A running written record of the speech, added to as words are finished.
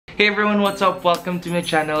Hey everyone, what's up? Welcome to my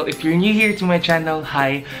channel. If you're new here to my channel,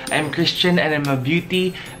 hi, I'm Christian and I'm a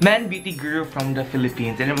beauty guru from the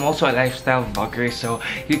Philippines, and I'm also a lifestyle vlogger, so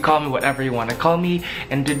you call me whatever you want to call me.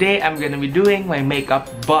 And today I'm gonna be doing my makeup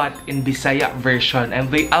but in Bisaya version,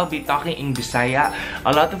 and I'll be talking in Bisaya.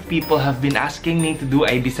 A lot of people have been asking me to do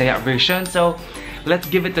a Bisaya version, so let's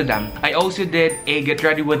give it to them. I also did a get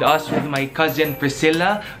ready with us with my cousin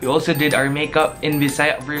Priscilla. We also did our makeup in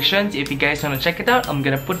Bisaya versions. If you guys want to check it out, I'm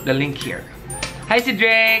gonna put the link here. Hi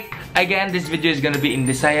Cedric! Again, this video is gonna be in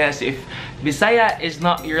Bisaya, so if Bisaya is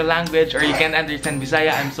not your language or you can't understand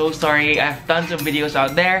Bisaya, I'm so sorry. I have tons of videos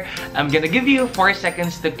out there. I'm gonna give you 4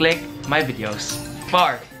 seconds to click my videos.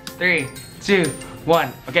 4, 3, 2,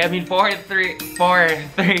 1. Okay, I mean 4, 3,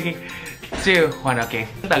 2, 1, okay.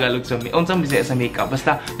 Tagalog sa unsang Bisaya sa makeup.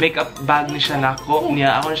 Basta makeup bag ni siya nako.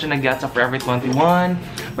 Niya ako na siya nagyat sa Forever 21.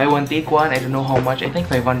 Buy one take one. I don't know how much. I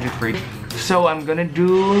think 500 for it. So I'm gonna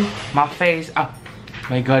do my face. Ah,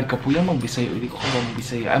 my God, kapuya magbisaya. Hindi ko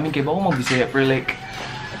magbisaya. I mean, kaya ba ako magbisaya? Pero like,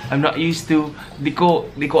 I'm not used to. Di ko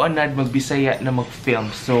anad magbisaya na mag-film.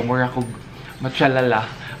 So more ako matsyalala.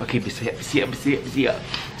 Okay, Bisaya.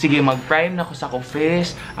 Sige, mag-prime na ako sa akong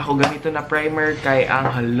face. Ako ganito na primer kay ang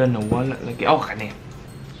hala na wala lagi. Oh, kani.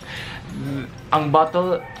 Ang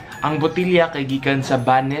botilya kay gikan sa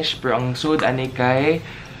Vanish, pero ang sud ani kay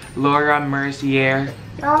Laura Mercier.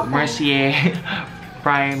 Mercier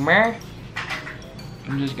primer.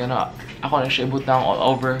 I'm just gonna, ako na siya ibutang all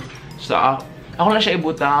over. So, ako na siya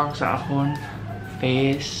ibutang sa akong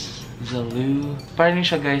face. Zalu. Para rin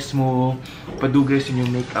siya guys mo padugay sa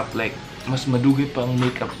inyong makeup. Like, mas madugay pa ang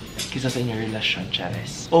makeup kisa sa inyong relasyon,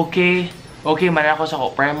 Charis. Okay, man ako sa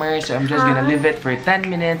primer. So, I'm just gonna leave it for 10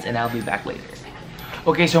 minutes and I'll be back later.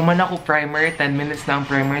 Okay, so man ako primer. 10 minutes na ang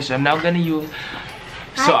primer. So, I'm now gonna use...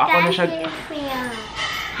 So, ako na siya...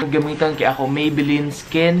 Gamitan kay ako Maybelline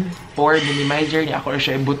Skin Pore Minimizer. Niya ako na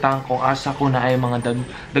siya ibutang kung asa ko na ay mga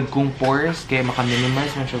dagkong pores. Kaya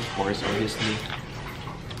maka-minimize man siya pores, obviously.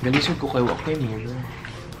 Galisod ko kayo ako yung mirror.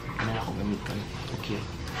 Ano na ako gamitan? Okay.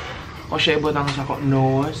 Ako siya ibutang sa ko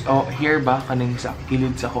nose. Oh, hair ba? Kaning sa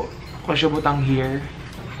kilid sa ko. Ako siya ibutang hair.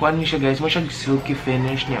 Kuhan niyo siya guys. Mas siya silky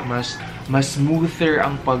finish niya. Mas smoother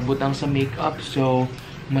ang pagbutang sa makeup. So,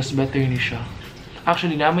 mas better ni siya.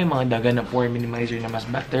 Actually, na may mga daga na pore minimizer na mas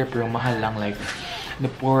better. Pero mahal lang. Like, the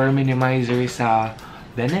pore minimizer sa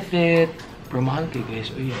Benefit. Pero mahal kayo guys.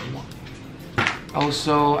 Oh, yeah.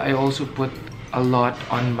 Also, I also put a lot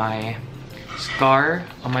on my scar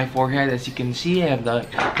on my forehead. As you can see, I have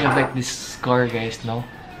like this scar guys, no?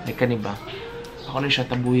 Like kaniba. Ako na siya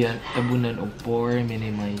tabunan og pore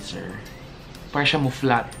minimizer. Para siya mo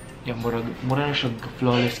flat. Yung mura na siya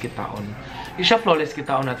flawless kitaon. Hindi siya flawless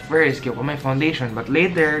kitaon at first kaya ko may foundation, but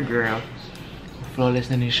later, girl, flawless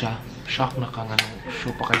na ni siya. Shock na ka nga nung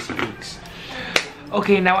show pa kay si X.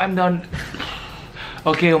 Okay, now I'm done.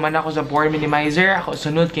 Okay, uman ako sa pore minimizer. Ako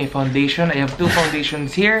sunod kay foundation. I have 2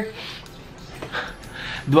 foundations here.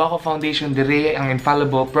 Dua ko foundation dire, ang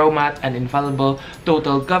Infallible Pro Matte and Infallible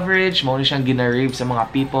Total Coverage. Mao ni siyang gina-rave sa mga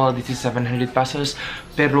people. This is 700 pesos.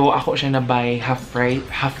 Pero ako siya na buy half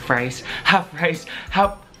price.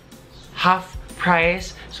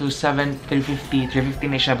 So 350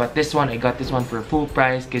 na siya. But this one, I got this one for full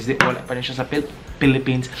price kasi wala pa rin siya sa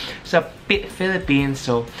Philippines. So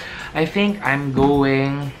I think I'm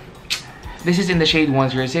going... This is in the shade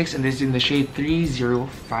 106 and this is in the shade 305.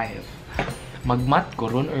 Mag-matte ko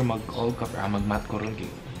ron or mag-all cover? Mag-matte ko ron.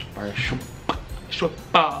 Para shoot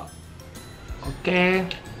pa. Okay.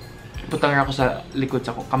 Putang ako sa likod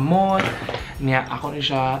sa kamot. Niya, ako na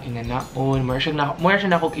siya inanaon. Mura siya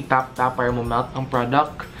na ako itap-tap para mo melt ang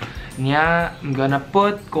product. Niya, I'm gonna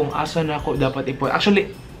put kung asa na ako dapat ipot.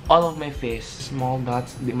 Actually, all of my face, small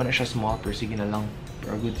dots. Di man na siya small, pero sige na lang.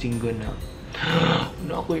 Pero good thing good na.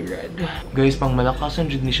 Ano ako red. Guys, pang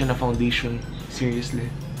malakasan dyan ni siya na foundation. Seriously.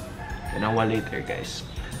 Tanawa later, guys.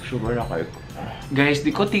 Sure na kayo. Guys,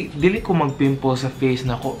 dili ko magpimple sa face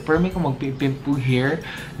na ako. Pero may ko magpimple here.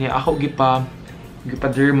 Niya ako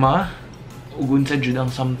gipa-derma. Ugun sa dyan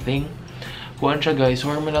ang something. Kuhan siya, guys.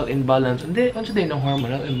 Hormonal imbalance. Hindi, ano siya din ng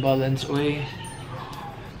hormonal imbalance? Uy.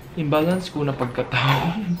 Imbalance ko na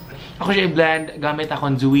pagkatao. Ako siya i-blend gamit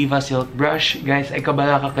akong Zoeva Silk Brush. Guys, ay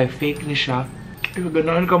kabala ka kay fake ni siya.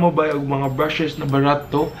 Ganahan ka mo ba yung mga brushes na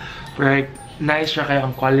barato? Pero nice siya kaya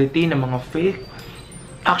ang quality ng mga fake.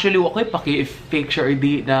 Actually, okay paki if fake siya or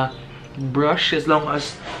di na brush as long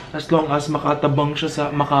as makatabang siya sa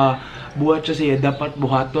makabuhat siya siya dapat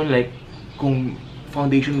buhaton. Like kung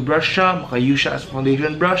foundation brush siya, maka-use siya as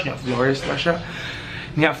foundation brush. Niya flawless na siya.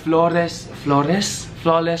 Niya flawless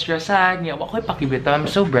siya sa niya. Okay pakibita. I'm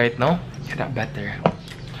so bright, no? Yeah, that better.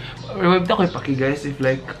 Revive na ko ipaki guys if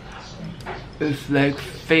like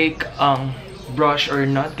fake brush or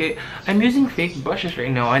not. Kay I'm using fake brushes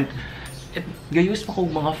right now and gayus pa ko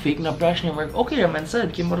mga fake na brush niya. Okay naman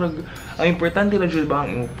sad. Kaya marag ang importante lang dyan ba ang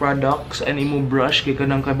imong products and imong brush kay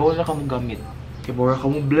kanang kabaw na ka mo gamit. Kaya bawa ka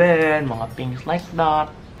mo blend, mga things like that.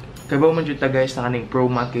 Kaya ba man dyan ta guys na kaning pro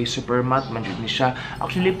matte kay super matte man dyan ni siya.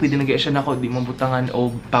 Actually pwede na siya na ko di mabutangan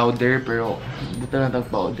o powder pero butan na tag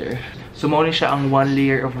powder. So mao ni siya ang one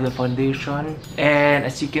layer of the foundation. And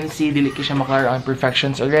as you can see dili ka siya maklara ang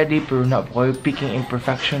imperfections already pero na po kayo picking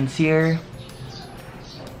imperfections here.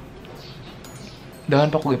 Dahan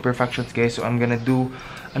pa ko imperfections guys, so I'm gonna do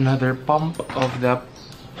another pump of the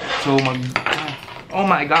oh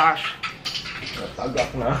my gosh,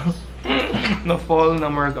 natagak na. Na-fall na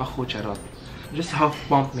marag ako, charot. Just half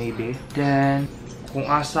pump maybe. Then kung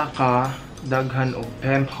asa ka daghan og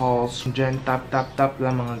pimples dyan, tap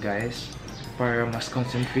lang mga guys para mas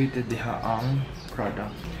concentrated diha ang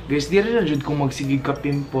product. Guys, di rin na dyan kung magsigig ka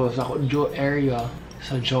pimples ako jaw area,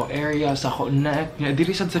 sa ako neck,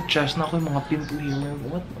 diri sad sa chest na ako yung mga pimple here.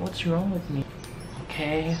 What's wrong with me?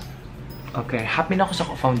 Okay, happy na ako sa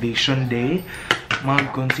foundation day.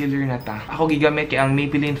 Mag-concealer na ta. Ako gigamit kay ang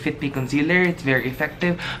Maybelline Fit Me Concealer. It's very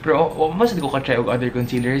effective. Pero mas hindi ko ka-try og other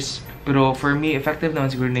concealers. Pero for me, effective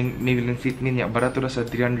naman siguro ng Maybelline Fit Me niya. Barato na sa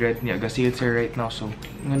 300 niya. Ga-sales her right now. So,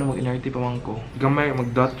 nga mag-inarte pa man ko. Gamay,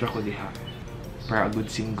 mag-dot ko diha. Para a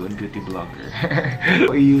good single beauty blogger.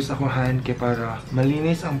 I-use ako hand kay para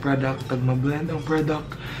malinis ang product. Tag ma-blend ang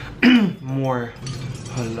product more.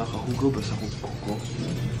 Hala, kahugo ba sa kuko?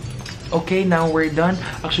 Okay, now we're done.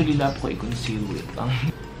 Actually, lap ko i-conceal with lang.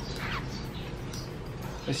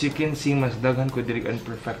 As you can see, mas daghan ko diri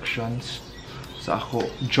imperfections sa ako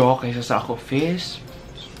jaw kaysa sa ako face.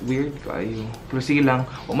 Weird kayo. Pero sige lang,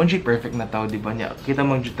 man siya perfect na tao, diba niya? Kita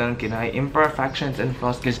magjutan kinay imperfections and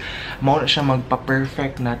flaws kasi mao na siya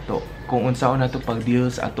magpa-perfect na to. Kung unsaon na to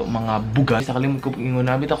pag-deal sa ato mga bugas. Sa kalimut ko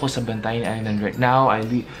ingunamit ako sa Bantayan Island right now.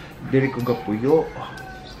 Diri ko gapuyo.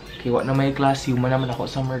 Kaya na may class, human naman ako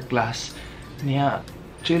summer class niya.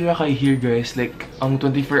 Chill na kayo here guys, like ang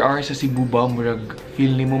 24 hours sa Cebu ba, murag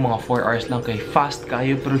feel ni mo mga 4 hours lang kay fast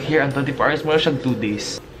kayo, pero here ang 24 hours mura siya 2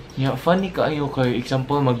 days. Yeah, funny kayo kayo,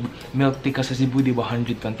 example mag milk tea ka sa Cebu di ba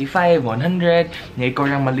 125, 100, niya ikaw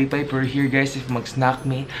lang malipay, pero here guys if mag snack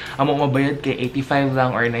me, amo mabayad kay 85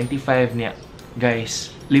 lang or 95 niya.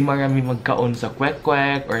 Guys, 5 rami magkaon sa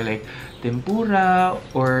kwek-kwek or like tempura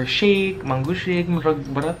or shake, mango shake,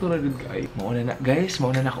 barato ra gud kay. Mauna na guys,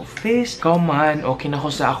 mauna na ako face. Come on, okay na ako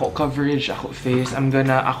sa ako coverage, ako face.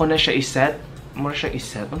 Ako na siya i-set. Mura siya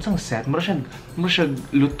i-set. Unsang set? Mura siya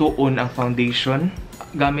lutuon ang foundation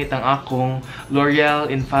gamit ang akong L'Oreal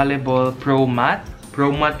Infallible Pro Matte. Pro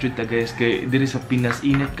matte jud ta guys kay diri sa Pinas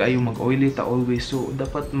init kayo mag-oily ta always, so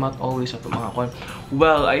dapat matte always ato mga kon.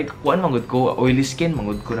 Well, kuan mangud ko oily skin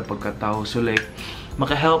mangud ko na pagkatao, so like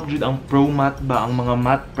maka-help jud ang Pro Matte ba ang mga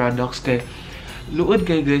matte products kay luod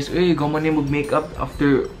kay guys, guman ni mag-makeup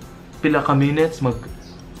after pila ka minutes mag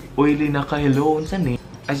oily na ka, hello unsa ni.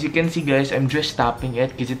 As you can see guys, I'm just tapping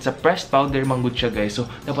it because it's a pressed powder manggod siya guys, so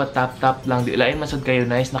dapat tap lang, di lain masad kayo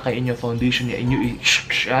nice na kay inyo foundation niya inyo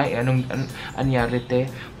ay anong anyari te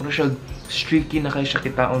mura siya streaky na kay siya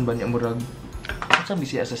kitaon ba niya murag unsa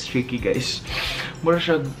bisaya sa streaky guys, mura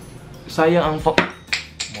siya sayang ang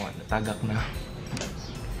natagak na.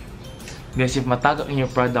 Guys, if matagak in your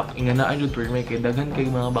product, inganaan yun for me kay daghan kay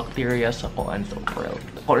mga bacteria sa kuan sa world.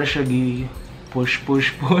 Ako na siya push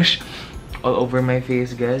all over my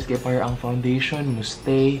face guys, kaya para ang foundation mo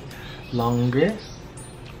stay longer.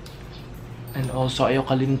 And also, ayaw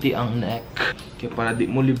kalinti ang neck. Kaya para di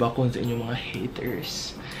mo libakon sa inyong mga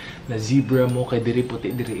haters. Na zebra mo kay diri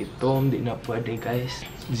puti diri itom, di na pwede guys.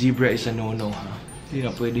 Zebra is a no-no ha. Hindi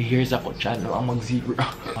na pwede here sa ako channel ang mag-zebra.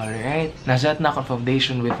 Alright. Naset na ako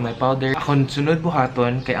foundation with my powder. Ako sunod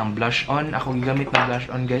buhaton kay ang blush on. Ako gigamit na blush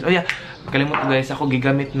on guys. Oh yeah, kalimut guys. Ako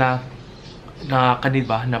gigamit na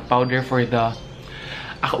kaniba na powder for the...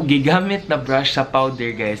 Ako gigamit na brush sa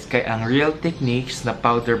powder guys. Kay ang Real Techniques na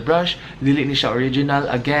powder brush. Dili ni siya original.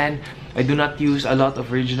 Again, I do not use a lot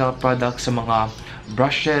of original products sa mga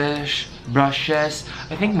brushes.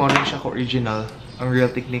 I think more rin siya ko original. Ang Real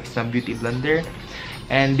Techniques na beauty blender.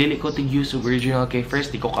 And dili ko tig-use original kay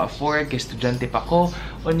first di ko ka-afford kay estudyante pa ko.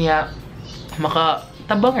 Unya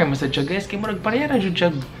maka-tabang ra masad siya guys kay murag pareha ra jud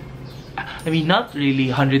siya. I mean not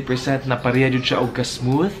really 100% na pareha jud siya og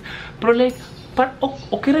ka-smooth, pero like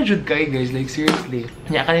okay ra jud kay guys, like seriously.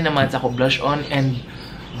 Nya kani naman sa ako blush on and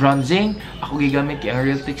bronzing, ako gigamit kay ang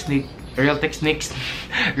Real techniques.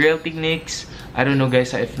 Real techniques. I don't know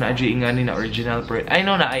guys if na-adjay ingani na original pero I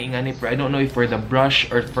know na ay ingani pero I don't know if for the brush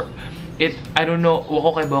or for it. I don't know.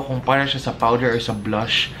 Wako kay ba kung para siya sa powder or sa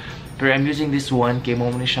blush. Pero I'm using this one kay mo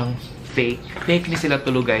na siyang fake. Fake ni sila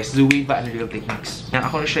tulo guys. Zuwiva and Real Techniques. Yan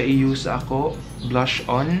ako na siya i-use ako. Blush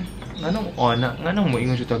on. Nganong on? Nganong mo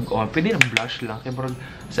ingon siya tag on? Pwede na blush lang. Kaya parang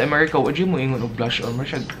sa America, wad mo ingon og blush on.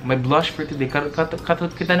 May blush for today.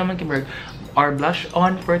 Katut kita naman kay our blush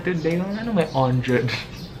on for today. Ano may on dyan?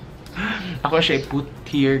 Ako na siya i-put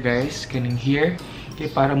here guys. Kaning here. Kaya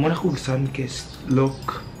para muna kong sun kiss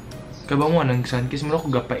look. Kaba mo ng sun kiss. Muna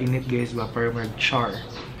kong gapainit guys ba? Para mag-char.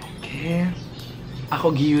 Okay.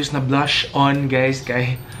 Ako gi-use na blush on guys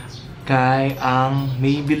kay ang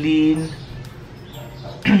Maybelline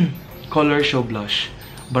Color Show blush.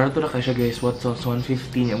 Barato na siya guys. What's on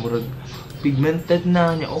 150 niya murag pigmented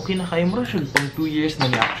na niya. Okay na kayo murag siya pang 2 years na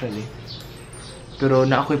niya actually. Pero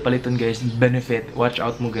na ako'y paliton guys. Benefit. Watch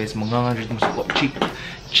out mo guys. Mga mo sa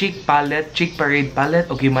cheek palette, cheek parade palette.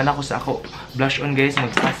 Okay man ako sa ako blush on guys.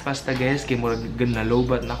 Magpas-pasta guys kay murag na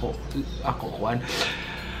lowbat na ako kuan.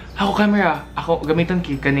 Ako camera, ako gamitan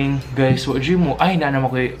kaning guys, what do mo? Ay,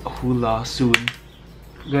 naman ko hula soon.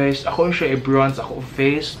 Guys, ako siya i-bronze ako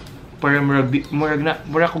face. Para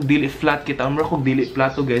mura kong dili flat kita. Mura kong dili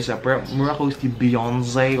plato guys. Para mura kong si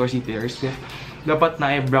Beyonce or si Taylor Swift. Dapat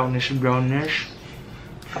na brownish.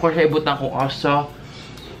 Ako siya ibutang kong asa.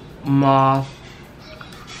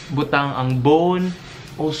 Butang ang bone.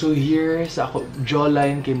 Also here, sa ako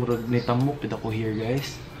jawline kay murag nitamok. Pita ko here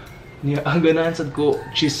guys. Niya ang ganahan sad ko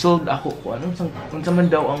chiseled ako ko unsa man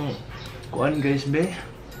daw ang kuan guys be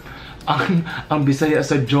ang Bisaya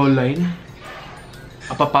sa jawline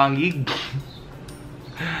apapangig.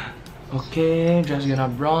 Okay, just gonna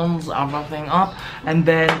bronze everything up and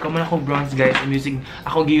then kung man ako bronze guys I'm using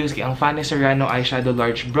ako gi-use kay ang Fanny Serrano eyeshadow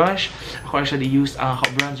large brush. Ako actually use ang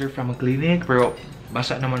bronzer from a clinic pero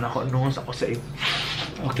basa naman ako nose ako sa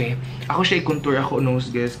okay ako siya i-contour ako nose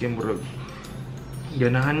guys kay murag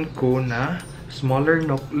ganahan ko na smaller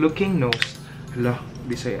looking nose. Hala,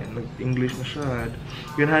 Bisaya, nag-English na siya.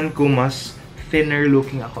 Ganahan ko mas thinner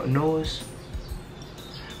looking ako nose.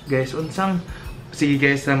 Guys, unsang sige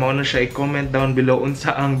guys, mauna siya i-comment down below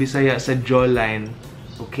unsa ang Bisaya sa jawline.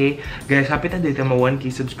 Okay? Guys, happy ta dito ma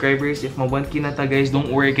 1K subscribers. If ma 1K na ta guys, don't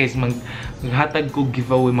worry guys, maghatag ko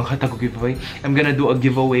giveaway, I'm gonna do a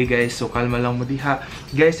giveaway guys. So kalma lang mo diha.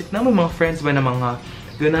 Guys, if naman mga friends ba na mga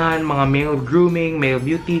ganahan, mga male grooming, male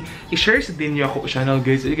beauty, i-share sa din niyo ako channel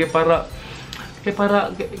guys. Kaya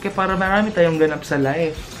para marami tayong ganap sa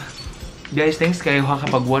life. Guys, thanks kayo ha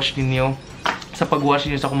kapag watch ninyo. Sa pag-watch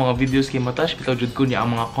niyo sa akong mga videos kay Matash, bitaw jud ko niya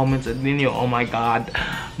ang mga comments at ninyo. Oh my god.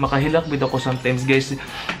 Makahilak bitaw ko sometimes guys.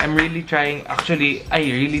 I'm really trying, actually, I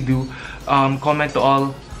really do comment to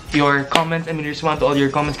all your comments. I mean, respond to all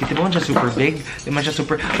your comments. Kasi di ba siya super big? Di ba siya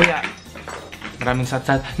super, kaya maraming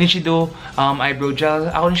satsat. Nishido eyebrow gel.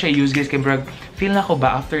 Ako na siya use guys kay brag. Feel na ko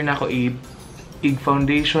ba after na ako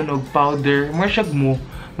foundation o powder, more siya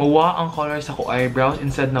mawa ang color sa ko eyebrows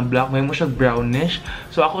instead ng black. May mo siya brownish.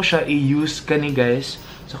 So ako siya i-use kani guys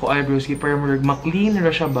sa ko eyebrows kay para ma-clean na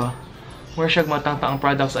siya ba. More siya matangtang ang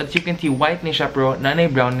products. As you can see, white ni siya pero nanay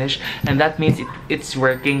brownish and that means it's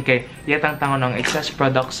working kay yatang-tango ng excess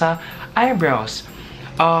products sa eyebrows.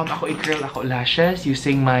 Ako i-curl ako lashes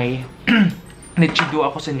using my Nichido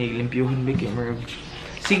ako sa nail limpyuhin big gamer.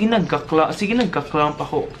 Sige nagka-clamp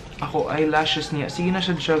ako eyelashes niya. Sige na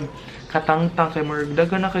siya katangtang kay Merg.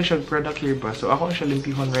 Daga na kay siya product here ba. So ako siya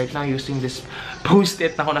limpyuhon right now using this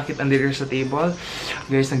post-it na ako nakita dito sa table.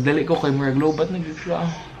 Guys, nagdali ko kay Merg. Low but nag-siya.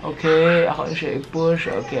 Okay, ako siya i-push.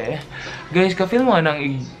 Okay. Guys, ka-feel mo nang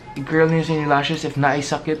i-curl niyo sa lashes if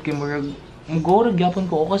naisakit kay Merg. Mugorag yapon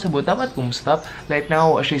ko ako sa buot. Dapat kong stop. Right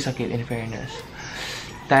now, siya sakit in fairness.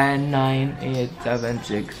 10, 9, 8, 7,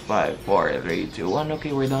 6, 5, 4, 3, 2, 1.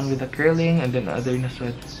 Okay, we're done with the curling and then other na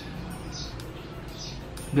sweat.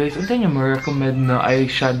 Guys, unsa niyo ma-recommend na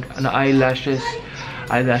eyelashes?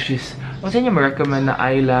 Unsa niyo ma-recommend na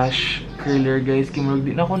eyelash curler guys? Kimurag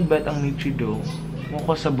di na kon bet ang Nichido. Mo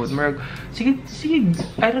ko sabot. Murag sige,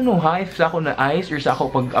 I don't know ha if sa ako na eyes or sa ako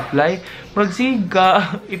pag-apply. Murag sige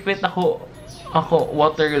ka ipit ako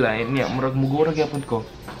waterline niya. Murag mugurag yapon ko.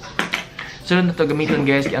 Sunod na to gamitin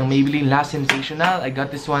guys ang Maybelline Last Sensational. I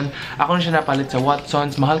got this one. Ako na siya napalit sa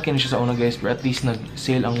Watsons. Mahal kayo siya sa una guys, pero at least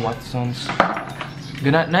nag-sale ang Watsons.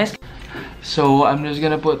 Gana, nice. So I'm just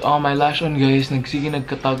gonna put all my lash on guys. Nagsige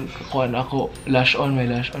nagkatag ako lash on, my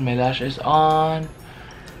lash is on.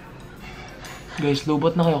 Guys,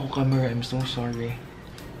 lobot na kayo ako camera. I'm so sorry.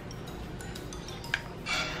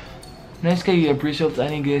 Nice kayo yung results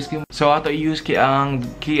ani guys. So ato i-use kay ang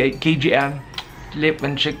KGM lip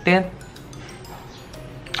and cheek tint.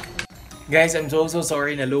 Guys, I'm so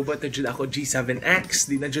sorry na lobot na jud ako G7X,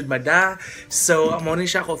 di na jud mada. So amo ni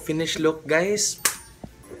siya ako finished look guys.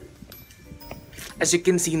 As you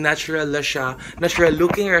can see, natural la siya. Natural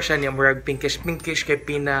looking ra siya niya, murag pinkish kay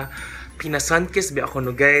pina sun-kiss ba ako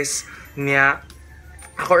no guys. Niya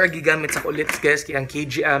ako ra gigamit sa lips guys kay ang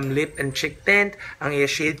KGM lip and cheek tint, ang iya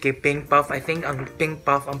shade kay Pink Puff. I think ang Pink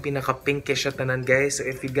Puff ang pinaka pinkish siya tanan guys. So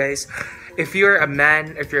if you're a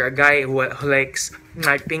man, if you're a guy who likes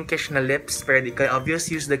like pinkish na lips, pwede ka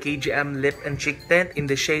obviously use the KGM lip and cheek tint in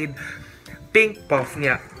the shade Pink Puff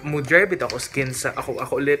niya. Mo dry bit ako skin sa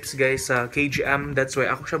ako lips guys sa KGM. That's why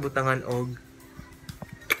ako siya butangan og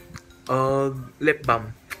lip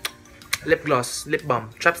balm, lip gloss, lip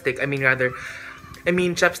balm, chapstick. I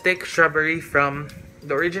mean chapstick strawberry from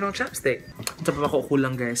the original chapstick. Ito pa ako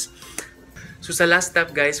kulang guys. So sa last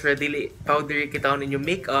step guys, for dili powdery kita on inyong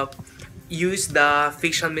makeup, use the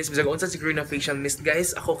facial mist. Bisag unsa siguro na facial mist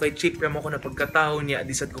guys. Ako kay cheap ra mo ko na pagkataon niya,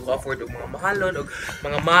 di sad ko afford og mga mahalon og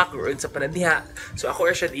mga MAC or sa panadiha. So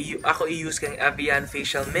ako i-use kang Evian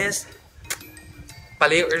facial mist.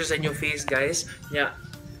 Palayo ra sa inyong face guys. Nya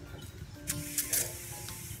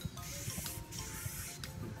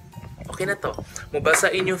okay na to.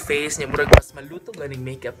 Mubasa inyong face niya, murag mas maluto ganing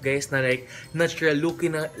makeup guys na like natural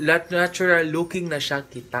looking na siya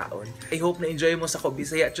kitaon. I hope na enjoy mo sa ko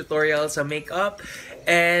Bisaya tutorial sa makeup.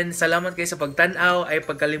 And salamat kayo sa pagtan-aw. Ay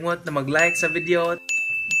pagkalimot na mag-like sa video.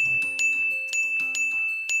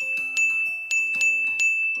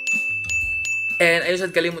 And ayun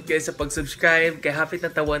sad kalimot guys sa pag-subscribe kay hapit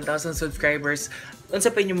na ta 1,000 subscribers. Unsa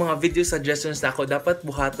pa inyong mga video suggestions na ako dapat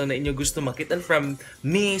buhaton na inyo gusto makita from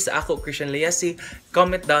me sa ako Layese,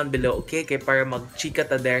 comment down below, okay? Kay para mag-chika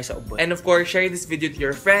ta there sa ubod. And of course, share this video to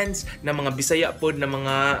your friends na mga Bisaya pod na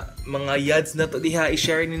mga yads na to diha,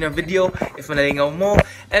 i-share ni na video if manalingaw mo.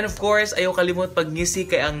 And of course, ayaw kalimot pag ngisi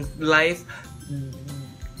kay ang live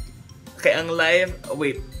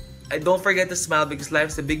wait. Don't forget to smile because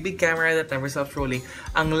life is a big camera that never stops rolling.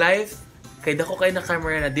 Ang life, kay dako kay na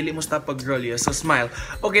camera na dili mo stop pag-roll yun. So smile.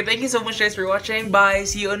 Okay, thank you so much guys for watching. Bye!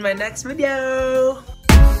 See you on my next video!